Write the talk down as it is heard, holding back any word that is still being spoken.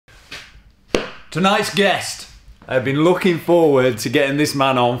Tonight's guest. I've been looking forward to getting this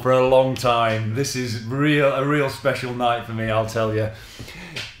man on for a long time. This is a real special night for me, I'll tell you.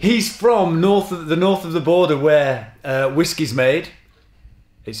 He's from the north of the border where whiskey's made.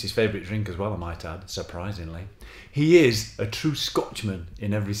 It's his favourite drink as well, I might add, surprisingly. He is a true Scotchman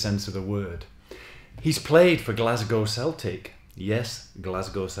in every sense of the word. He's played for Glasgow Celtic. Yes,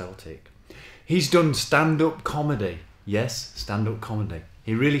 Glasgow Celtic. He's done stand-up comedy. Yes, stand-up comedy.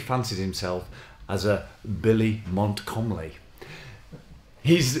 He really fancies himself as a Billy Montgomery.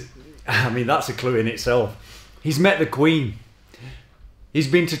 That's a clue in itself. He's met the Queen. He's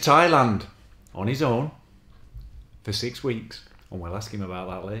been to Thailand on his own for 6 weeks, and we'll ask him about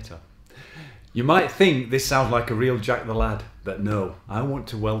that later. You might think this sounds like a real Jack the Lad, but no, I want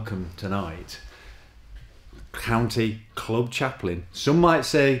to welcome tonight County Club Chaplain. Some might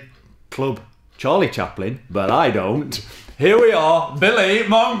say Club Charlie Chaplin, but I don't. Here we are, Billy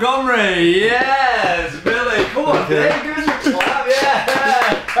Montgomery. Yes, Billy, come on, Dave, give us a clap, yeah.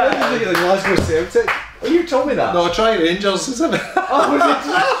 What did you think of the Glasgow Celtic? Oh, you told me that. No, try Rangers, isn't it? Oh,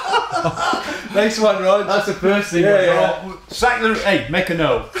 was it? Nice one, Rog. That's the first thing. Yeah. Hey, make a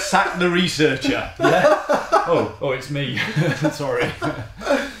note. Sack the researcher. Yeah. Oh, it's me. Sorry.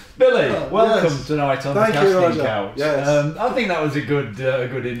 Billy, welcome tonight on the casting couch. Yes. I think that was a good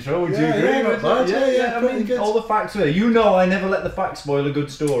intro. Would you agree? Yeah, not bad. Yeah, I mean, good. all the facts there. You know, I never let the facts spoil a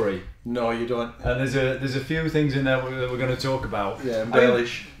good story. No, you don't. And there's a few things in there that we're going to talk about. Yeah,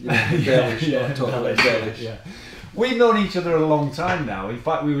 embellish. Embellish. Yeah. We've known each other a long time now. In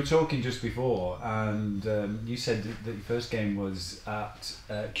fact, we were talking just before, and you said that your first game was at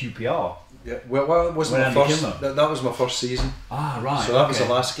QPR. Yeah, well, it wasn't my first. That was my first season. Ah, right. So that was the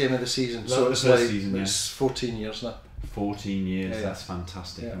last game of the season. So it's like season, it's 14 years now. 14 years. Yeah. That's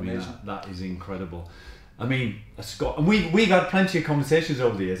fantastic. Yeah, I mean, amazing. that is incredible. I mean, a Scot. And we've had plenty of conversations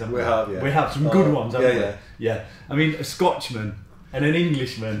over the years, haven't we? We have, yeah. We have some good ones, haven't we? Yeah. Yeah. I mean, a Scotchman and an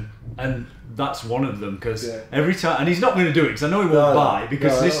Englishman, and that's one of them, because every time, and he's not going to do it because I know he won't buy,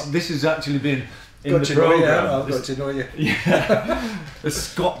 because this has actually been in the programme. I've got to know you. Yeah, a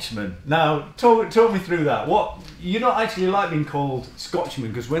Scotchman. Now, talk me through that. What you're not actually like being called Scotchman,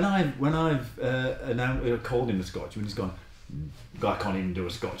 because when I've called him a Scotchman, he's gone, I can't even do a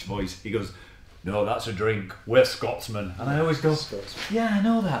Scotch voice. He goes, no, that's a drink. We're Scotsmen. And I always go, yeah, I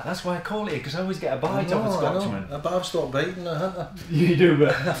know that. That's why I call it, because I always get a bite of a Scotchman. But I've stopped biting, haven't I? You do, but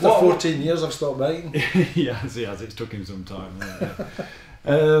after 14 years, I've stopped biting. Yes, he has. It's took him some time.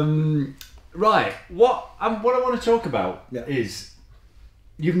 Right. What I want to talk about is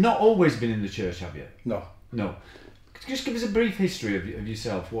you've not always been in the church, have you? No. Just give us a brief history of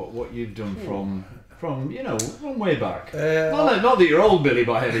yourself. What you've done from way back. Not that you're old, Billy,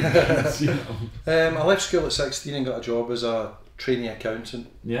 by any means. I left school at 16 and got a job as a trainee accountant.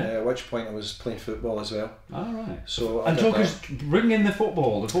 Yeah. At which point I was playing football as well. All right. So bring in the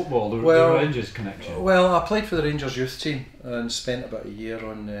football, the Rangers connection. Well, I played for the Rangers youth team and spent about a year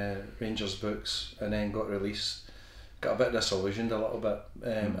on Rangers books, and then got released. Got a bit disillusioned a little bit,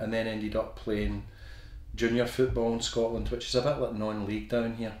 and then ended up playing junior football in Scotland, which is a bit like non-league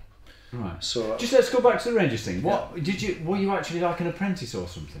down here. Right. So just let's go back to the Rangers thing. Were you actually like an apprentice or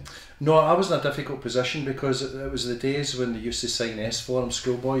something? No, I was in a difficult position because it was the days when they used to sign S-forms,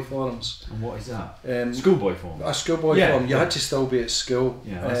 schoolboy forms. And what is that? Schoolboy form. A schoolboy form. You had to still be at school.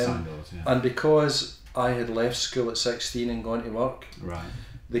 Yeah, I signed those. Yeah. And because I had left school at 16 and gone to work, right,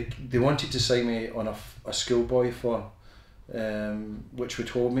 they wanted to sign me on a schoolboy form. Which would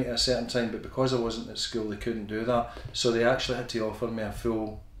hold me at a certain time, but because I wasn't at school, they couldn't do that. So they actually had to offer me a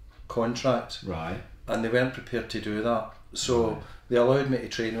full contract, right? And they weren't prepared to do that, so they allowed me to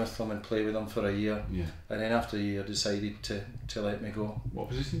train with them and play with them for a year. Yeah. And then after a year, decided to let me go. What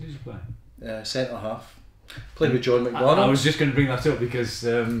position did you play? Centre half. Played with John McDonald. I was just going to bring that up because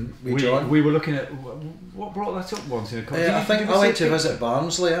we were looking at what brought that up once in a conversation. I think I went to visit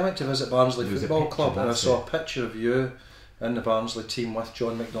Barnsley. I went to visit Barnsley Football Club, and I saw a picture of you in the Barnsley team with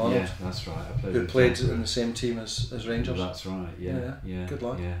John McDonald. Yeah, that's right. Who played in the same team as Rangers. That's right. Yeah. Good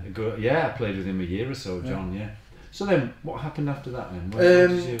luck. Yeah, I played with him a year or so, John. Yeah. So then, what happened after that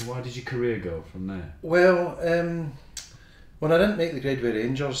then? Why did your career go from there? Well, when I didn't make the grade with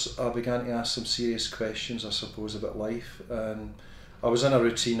Rangers, I began to ask some serious questions, I suppose, about life. And I was in a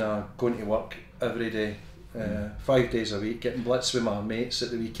routine of going to work every day. 5 days a week, getting blitzed with my mates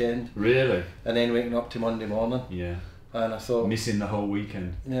at the weekend. Really? And then waking up to Monday morning. Yeah. And I thought, missing the whole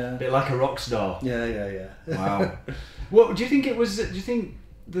weekend. Yeah. A bit like a rock star. Yeah. Wow. What do you think it was? Do you think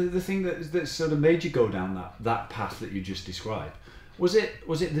the thing that sort of made you go down that path that you just described, was it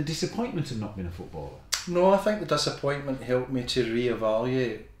the disappointment of not being a footballer? No, I think the disappointment helped me to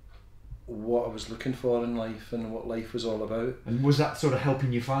reevaluate what I was looking for in life and what life was all about. And was that sort of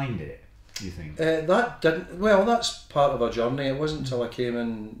helping you find it, do you think? That didn't. Well, that's part of a journey. It wasn't until I came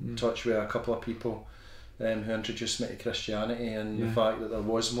in touch with a couple of people who introduced me to Christianity and the fact that there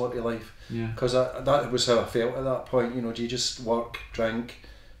was more to life. Because that was how I felt at that point. You know, do you just work, drink,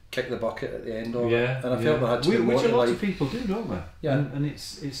 kick the bucket at the end of it? And I felt there had to be more to life. Which a lot of people do, don't they? Yeah. And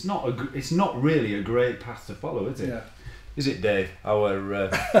it's not really a great path to follow, is it? Yeah. Is it, Dave?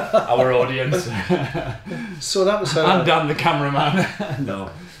 Our audience. So that was how. And Dan, the cameraman.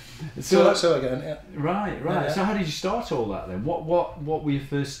 No. So that's how I got into it. Right. Yeah. So how did you start all that then? What were your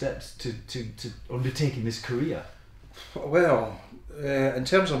first steps to undertaking this career? Well, in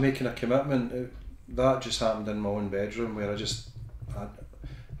terms of making a commitment, that just happened in my own bedroom, where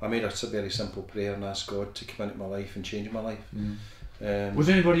I made a very simple prayer and asked God to come into my life and change my life. Was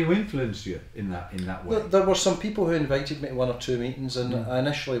there anybody who influenced you in that way? Well, there were some people who invited me to 1 or 2 meetings, and I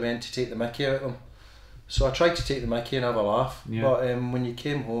initially went to take the mickey out of them. So I tried to take the mickey and have a laugh, but when you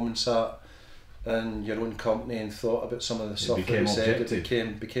came home and sat in your own company and thought about some of the stuff that was said,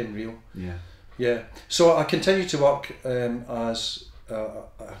 it became real. Yeah. So I continued to work as a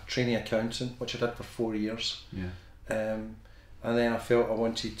trainee accountant, which I did for 4 years. And then I felt I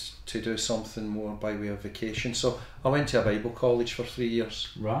wanted to do something more by way of vacation. So I went to a Bible college for 3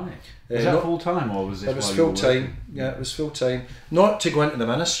 years. Right. Is that full time, or was this? It was full time. Yeah, it was full time. Not to go into the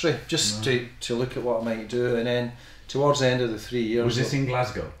ministry, just to look at what I might do. And then towards the end of the 3 years. Was this in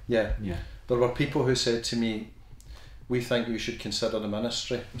Glasgow? Yeah. There were people who said to me, "We think you should consider the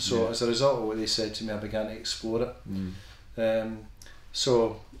ministry." So as a result of what they said to me, I began to explore it.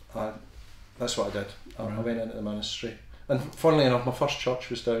 So that's what I did. I went into the ministry. And funnily enough, my first church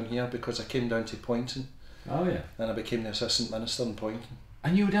was down here because I came down to Poynton. Oh yeah. And I became the assistant minister in Poynton.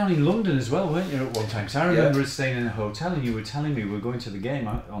 And you were down in London as well, weren't you, at one time? Because I remember staying in a hotel and you were telling me we were going to the game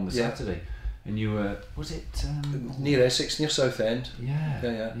on the Saturday. And you were, was it? Near Essex, near Southend. Yeah,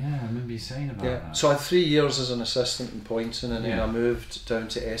 I remember you saying about that. So I had 3 years as an assistant in Poynton, and then I moved down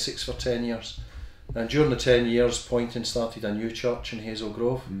to Essex for 10 years. And during the 10 years, Poynton started a new church in Hazel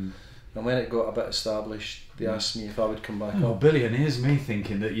Grove. And when it got a bit established, they asked me if I would come back up. Billy, and here's me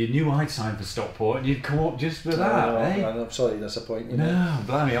thinking that you knew I'd signed for Stockport and you'd come up just for that, eh? I'm sorry to disappoint you. No,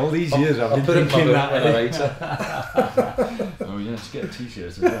 blimey, all these years I've been thinking that. When I write it. Oh yeah, just get a t-shirt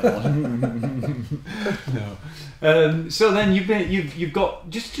as well. No. So then you've got,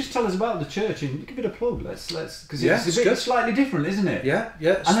 just tell us about the church and give it a plug. Let's because it's slightly different, isn't it? Yeah.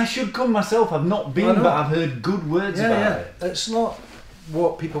 And I should come myself. I've not been, but I've heard good words about it. It's not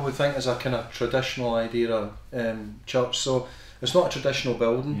what people would think is a kind of traditional idea of church. So it's not a traditional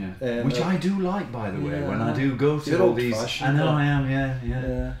building, which I do like, by the way. When I do go to all these, I know I am.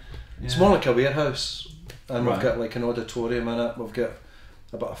 Yeah. It's more like a warehouse, and we've got like an auditorium in it. We've got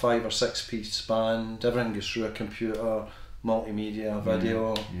about a 5 or 6 piece band. Everything goes through a computer, multimedia,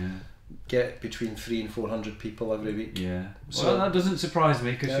 video. Get between 300 and 400 people every week. Yeah. So well, that doesn't surprise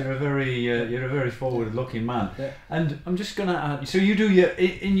me because you're a very forward-looking man. Yeah. And I'm just gonna add. So you do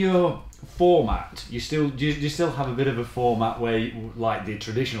in your format. Do you still have a bit of a format where like the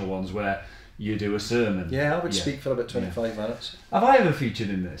traditional ones where you do a sermon? Yeah, I would speak for about 25 minutes. Have I ever featured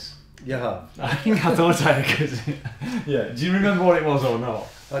in this? You have. I think I thought I could. Yeah. Do you remember what it was or not?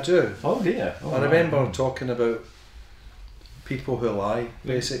 I do. Oh dear. I remember talking about people who lie,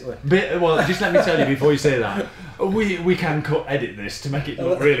 basically. Well, just let me tell you before you say that, we can edit this to make it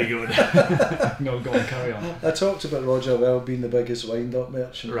look really good. No, go on, carry on. I talked about Rodger Wylde being the biggest wind-up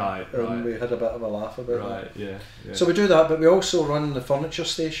merchant. Right. And we had a bit of a laugh about that. Right, yeah. So we do that, but we also run the furniture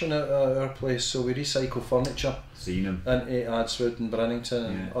station at our place, so we recycle furniture. Seen them. Into Adswood and Brennington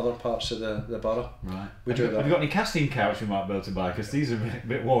and other parts of the borough. Right. We do that. Have you got any casting couch we might be able to buy? Because these are a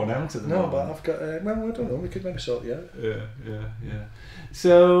bit worn out at the moment. No, but I've got, well, I don't know, we could maybe sort you out. Yeah.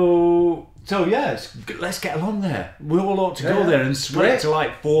 So yes, let's get along there. We all ought to go there and spread to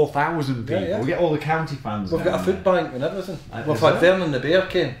like 4,000 people. We'll get all the county fans. We've got a food bank and everything. We've had Vernon the Bear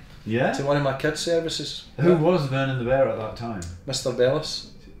came to one of my kids' services. Who was Vernon the Bear at that time? Mr. Bellis.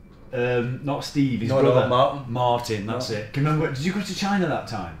 Not Steve, his brother. Martin. Martin, that's it. Can you remember? Did you go to China that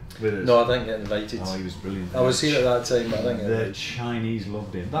time with us? No, I didn't get invited. Oh, he was brilliant. I was here at that time, but I didn't get invited. The Chinese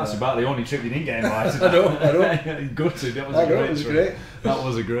loved him. That's about the only trip you didn't get invited. I know. Gutted. That was a great trip. That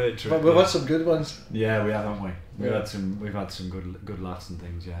was a great trip. But we've had some good ones. Yeah, we have, haven't we? We've had some good laughs and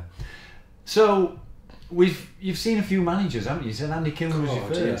things. Yeah. So you've seen a few managers, haven't you? You said Andy Kilner was your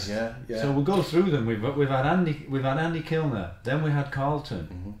first. Yeah. So we'll go through them. We've had Andy Kilner. Then we had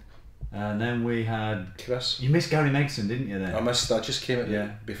Carlton. And then we had Chris. You missed Gary Megson, didn't you? Then I just came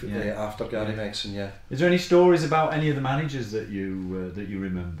after Gary Megson. Yeah. Is there any stories about any of the managers that you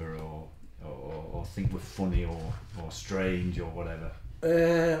remember or think were funny or strange or whatever?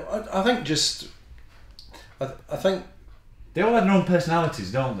 I think I think they all had their own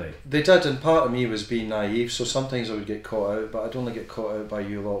personalities, don't they? They did, and part of me was being naive, so sometimes I would get caught out, but I'd only get caught out by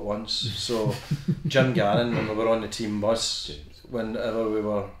you lot once. So Jim Gannon, when we were on the team bus, whenever we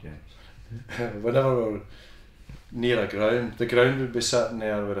were near a ground, the ground would be sitting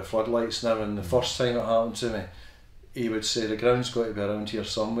there with the floodlights now, and the first time it happened to me, he would say, the ground's got to be around here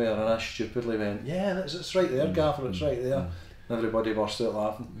somewhere, and I stupidly went, yeah, it's right there, Gaffer, it's right there. And everybody burst out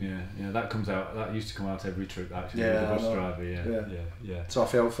laughing. Yeah, that used to come out every trip actually, yeah, with the bus driver, yeah. So I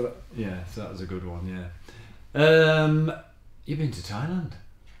fell for it. Yeah, so that was a good one, yeah. You've been to Thailand?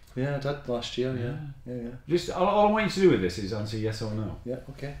 Yeah, I did last year, yeah. Just, all I want you to do with this is answer yes or no. Yeah,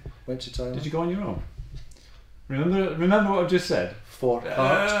 okay. Went to Thailand. Did you go on your own? Remember what I've just said? For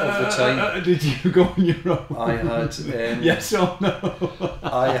part of the time. Did you go on your own? I had... yes or no?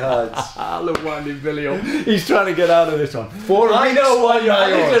 I had... Look, winding Billy up. He's trying to get out of this one. 4 weeks. I know why you...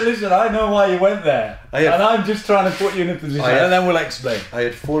 Listen, I know why you went there. And I'm just trying to put you in a position, and then we'll explain. I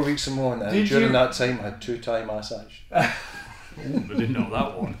had 4 weeks in one, and during that time I had 2 Thai massage. I didn't know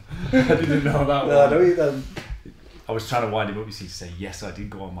that one. I didn't know that one. No, you didn't. I was trying to wind him up, you see, to say, yes, I did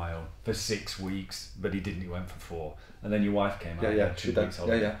go on my own for 6 weeks, but he didn't, he went for 4. And then your wife came out. Yeah, she did.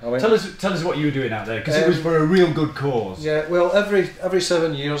 Yeah. Tell us what you were doing out there, because it was for a real good cause. Yeah, well, every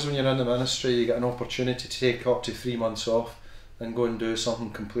 7 years when you're in the ministry, you get an opportunity to take up to 3 months off and go and do something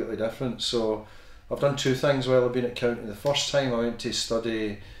completely different. So I've done 2 things while I've been at county. The first time I went to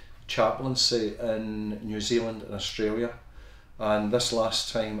study chaplaincy in New Zealand and Australia, and this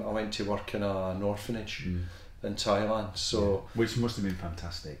last time I went to work in an orphanage in Thailand. So which must have been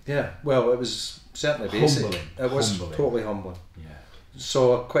fantastic. Yeah, well, it was certainly basic. Humbling. It was totally humbling. Yeah.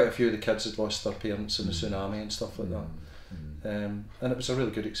 So quite a few of the kids had lost their parents in the tsunami and stuff like that. And it was a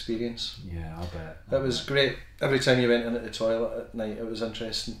really good experience. Yeah, I bet. It was great. Every time you went into the toilet at night, it was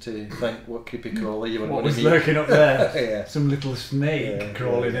interesting to think what creepy crawly you were going to meet. What was lurking up there? Yeah. Some little snake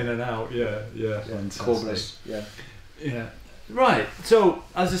crawling in and out. Yeah. Fantastic. Cobras. Yeah. Right. So,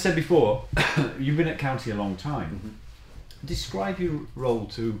 as I said before, you've been at county a long time. Describe your role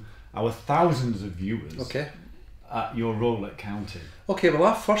to our thousands of viewers. Okay. At your role at county. Okay. Well,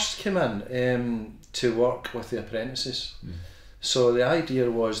 I first came in to work with the apprentices. So the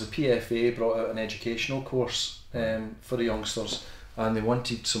idea was the PFA brought out an educational course for the youngsters, and they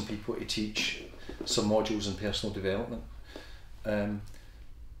wanted some people to teach some modules in personal development.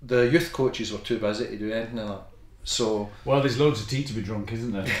 The youth coaches were too busy to do anything like that. So well, there's loads of tea to be drunk,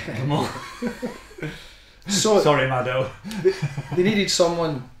 isn't there? Come on. So sorry, Maddo. They needed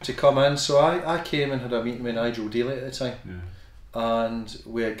someone to come in, so I came and had a meeting with Nigel Daly at the time, and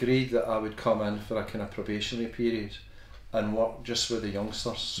we agreed that I would come in for a kind of probationary period and work just with the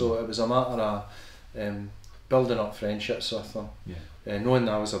youngsters. So it was a matter of building up friendships with them, knowing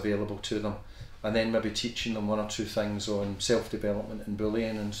that I was available to them, and then maybe teaching them 1 or 2 things on self-development and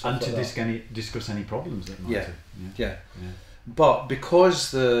bullying and stuff and to like discuss any problems that might yeah. But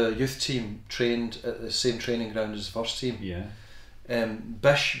because the youth team trained at the same training ground as the first team,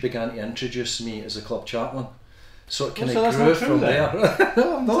 Bish began to introduce me as a club chaplain. So it kind of grew from there.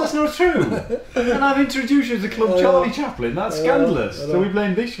 No, that's not true. And I've introduced you as a club chaplain. That's scandalous. So we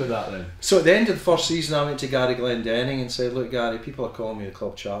blame Bish for that then. So at the end of the first season, I went to Gary Glendenning and said, "Look, Gary, people are calling me a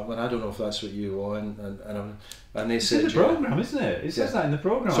club chaplain. I don't know if that's what you want." And they said, "It's in the programme, isn't it? It says that in the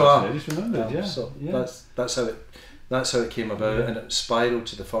programme." So I just remembered. So that's how it came about, and it spiralled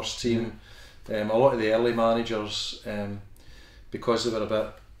to the first team. A lot of the early managers, because they were a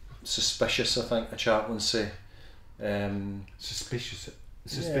bit suspicious, I think, of chaplaincy.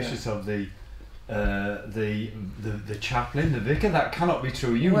 Suspicious of the chaplain, the vicar. That cannot be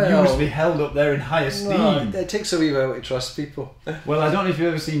true. You must be held up there in high esteem. No, it takes a wee while to trust people. Well, I don't know if you've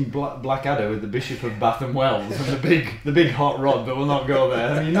ever seen Blackadder with the Bishop of Bath and Wells and the big hot rod, but we'll not go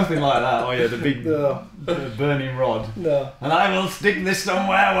there. I mean, nothing like that. Oh yeah, the big the burning rod. No. And I will stick this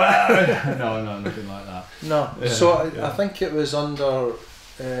somewhere where. No, nothing like that. No. Yeah, so I think it was under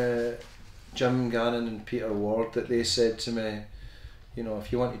Jim Gannon and Peter Ward that they said to me, you know,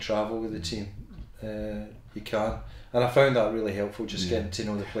 if you want to travel with the team, you can. And I found that really helpful, just getting to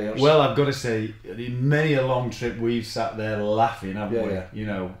know the players. Well, I've got to say, in many a long trip we've sat there laughing, haven't we? You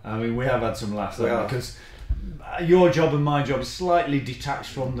know, I mean, we have had some laughs because your job and my job is slightly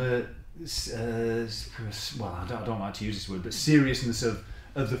detached from the well, I don't like to use this word, but seriousness of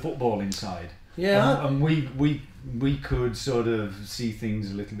the footballing side. Yeah. And we could sort of see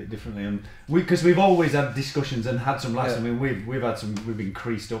things a little bit differently, and because we've always had discussions and had some laughs. I mean, we've been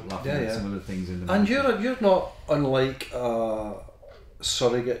creased up laughing at some of the things in the. And you're not unlike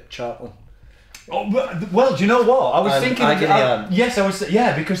surrogate chaplain. Oh, well, do you know what? I was thinking. Yes, I was.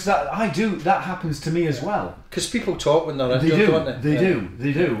 Yeah, because that happens to me as well. Because people talk when they're injured, don't they?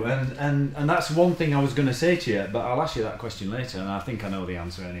 They do, and that's one thing I was going to say to you, but I'll ask you that question later, and I think I know the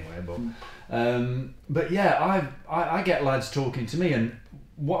answer anyway. But yeah, I get lads talking to me, and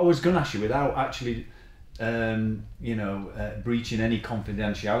what I was going to ask you without actually, breaching any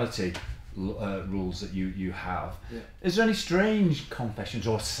confidentiality rules that you have. Yeah. Is there any strange confessions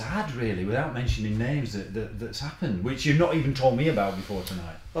or sad, really, without mentioning names that's happened, which you've not even told me about before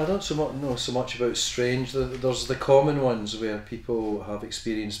tonight? I don't know so much about strange. There's the common ones where people have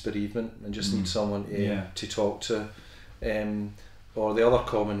experienced bereavement and just need someone to talk to, or the other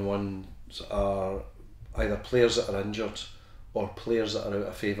common ones are either players that are injured or players that are out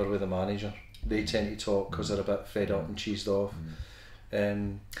of favour with the manager. They tend to talk because they're a bit fed up and cheesed off.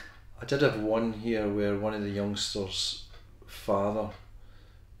 I did have one here where one of the youngsters' father,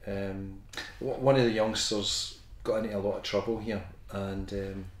 one of the youngsters got into a lot of trouble here, and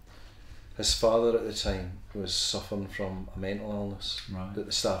his father at the time was suffering from a mental illness that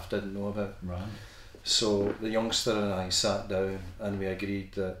the staff didn't know about. Right. So the youngster and I sat down and we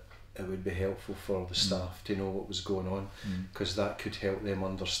agreed that it would be helpful for the staff to know what was going on, because that could help them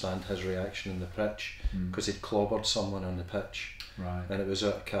understand his reaction in the pitch, because he'd clobbered someone on the pitch. Right. And it was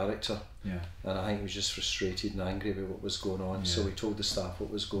out of character. Yeah. And I think he was just frustrated and angry with what was going on. Yeah. So we told the staff what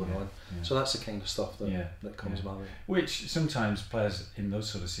was going on. Yeah. So that's the kind of stuff that comes my way. Which sometimes players in those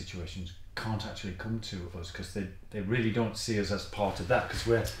sort of situations can't actually come to us, because they really don't see us as part of that, because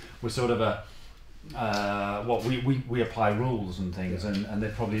we're sort of a we apply rules and things, and they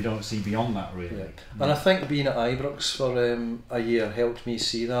probably don't see beyond that, really. Yeah. And I think being at Ibrox for a year helped me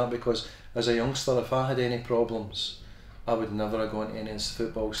see that, because as a youngster, if I had any problems, I would never have gone to any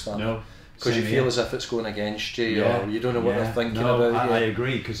football stand. No. Because you feel as if it's going against you, or you don't know what they're thinking about. I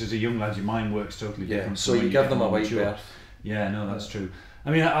agree, because as a young lad, your mind works totally different. So you give them a wide berth. Yeah, no, that's true. I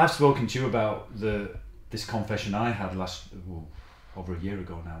mean, I've spoken to you about this confession I had over a year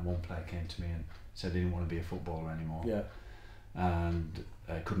ago now. One player came to me and said he didn't want to be a footballer anymore. Yeah. And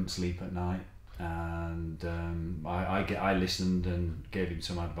couldn't sleep at night, and I listened and gave him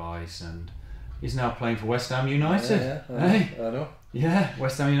some advice, and he's now playing for West Ham United. I know. Yeah,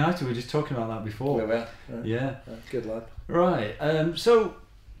 West Ham United. We were just talking about that before. We were. Yeah. Good lad. Right. So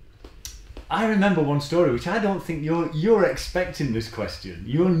I remember one story which I don't think you're expecting this question.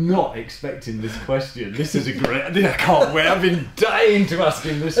 You're not expecting this question. This is a great. I can't wait. I've been dying to ask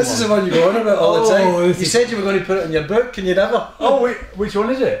him this. This is the one you go on about all the time. You said you were going to put it in your book. Can you never? Oh, wait, which one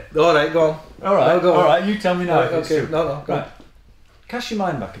is it? All right, go on. All right, go on. All right. You tell me now. Right, okay. No. Go on. Cast your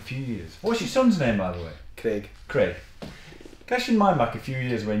mind back a few years. What's your son's name, by the way? Craig. Cast your mind back a few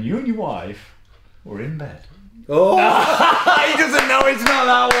years when you and your wife were in bed. Oh! He doesn't know it's not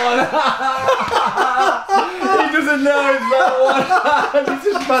that one. He doesn't know it's that one. This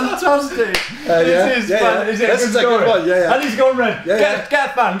is fantastic. This is a good one. Yeah. And he's gone red. Get a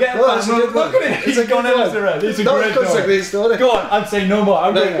fan. Get a fan. Look at it. He's gone out the red. It's a great story. Go on. I'd say no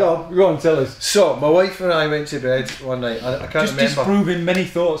more. Go on. Tell us. So my wife and I went to bed one night. I can't remember. Just disproving many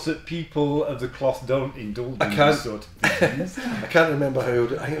thoughts that people of the cloth don't indulge in. I can't remember how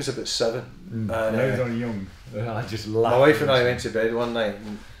old. I think it was about 7. And I was only young. I just laughed. My wife and I went to bed one night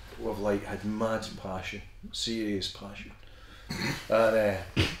and we've had mad passion, serious passion, and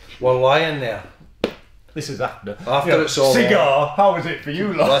we're lying there. This is after it's all cigar. How was it for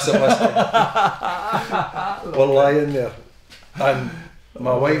you, love? Listen. We're lying there, and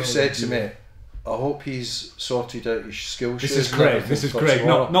my wife said to me, "I hope he's sorted out his school shoes." This is Craig,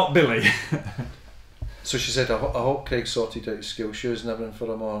 not Billy. So she said, "I hope Craig sorted out his school shoes and everything for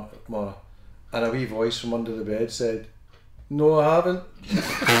tomorrow." And a wee voice from under the bed said, "No, I haven't."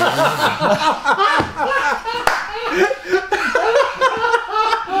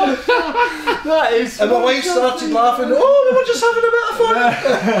 That is. And my wife started laughing. Oh, we were just having a bit of fun.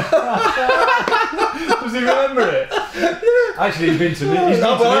 Does he remember it? Yeah. Actually, he's been to me. He's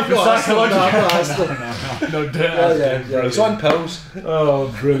been to me for psychological. No, it's on pills. Oh,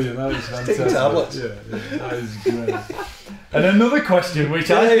 brilliant! That is fantastic. Taking tablets. Yeah, that is great. And another question,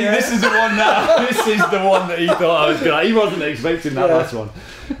 which I think this is the one that this is the one that he thought I was good at. He wasn't expecting that last one.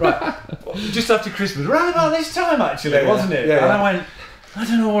 Right, just after Christmas, around about this time actually, wasn't it? Yeah. And I went, I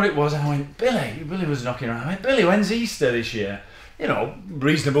don't know what it was. And I went, Billy was knocking around. I went, Billy, when's Easter this year? you know,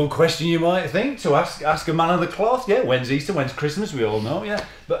 reasonable question you might think to ask a man of the cloth. Yeah, when's Easter? When's Christmas? We all know. Yeah,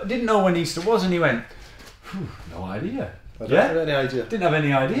 but I didn't know when Easter was, and he went, no idea. I don't have any idea. Didn't have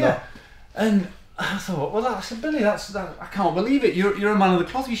any idea. No. And I thought, well, I said, Billy, I can't believe it. You're a man of the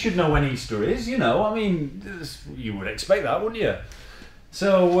cloth. You should know when Easter is. You know, I mean, you would expect that, wouldn't you?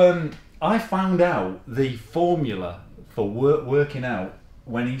 So I found out the formula for working out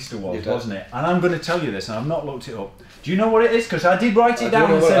when Easter was, wasn't it? And I'm going to tell you this, and I've not looked it up. Do you know what it is? Because I did write it down. I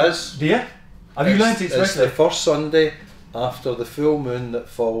don't know what it is. Do you? Have you learnt it? It's the first Sunday after the full moon that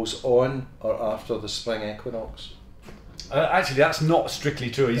falls on or after the spring equinox. Actually, that's not strictly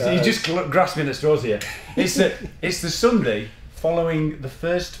true. He's just grasping at straws here. It's the Sunday following the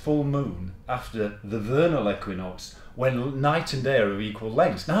first full moon after the vernal equinox, when night and day are of equal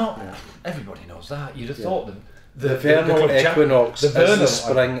lengths. Now, everybody knows that. You'd have thought the vernal equinox is the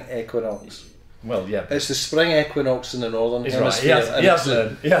spring equinox. Well, yeah. It's the spring equinox in the northern hemisphere. Right.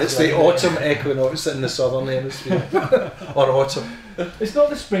 It's the autumn equinox in the southern hemisphere. Or autumn. It's not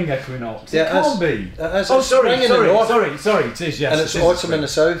the spring equinox. Yeah, it can't be. It is. Oh, sorry. It is, yes. And it's autumn in the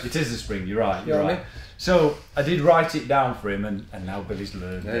south. It is the spring, you're right. You know what I mean? So I did write it down for him, and now Billy's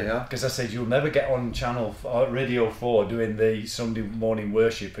learned. Yeah. Because I said, you'll never get on Radio 4 doing the Sunday morning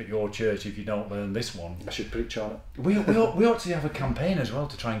worship at your church if you don't learn this one. I should preach on it. We ought to have a campaign as well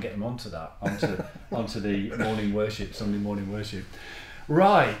to try and get him onto that, onto the morning worship, Sunday morning worship.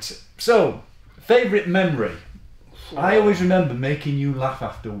 Right. So, favourite memory. I always remember making you laugh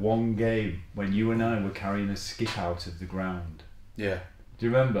after one game when you and I were carrying a skip out of the ground. Yeah. Do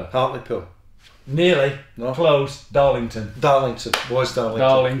you remember? Hartlepool. Nearly. No. Close. Darlington. Was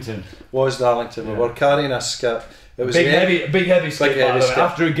Darlington. Yeah. We were carrying a skip. It was big heavy skip, by the way,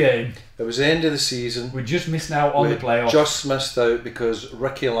 after a game. It was the end of the season. We just missed out on the playoffs. Just missed out because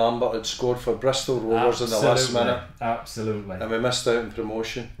Ricky Lambert had scored for Bristol Rovers in the last minute. Absolutely. And we missed out in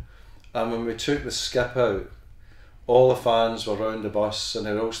promotion. And when we took the skip out, all the fans were round the bus and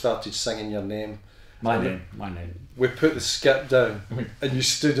they all started singing your name. My name. We put the skip down and you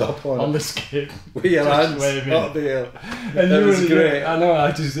stood up on the skip with your hands up the air. And it was great. I know.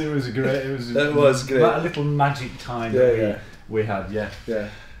 It was great. It was great. A little magic time we had. Yeah.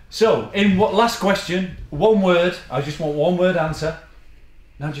 So, last question? One word. I just want one word answer.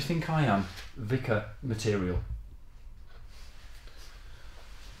 Now, do you think I am vicar material?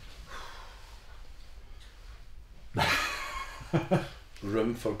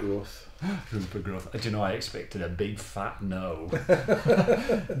 Room for growth. Room for growth. Do you know, I expected a big fat no.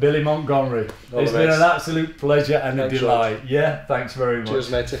 Billy Montgomery. It's been an absolute pleasure and a delight. George. Yeah, thanks very much.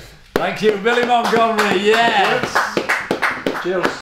 Cheers, matey. Thank you, Billy Montgomery. Yes. Cheers.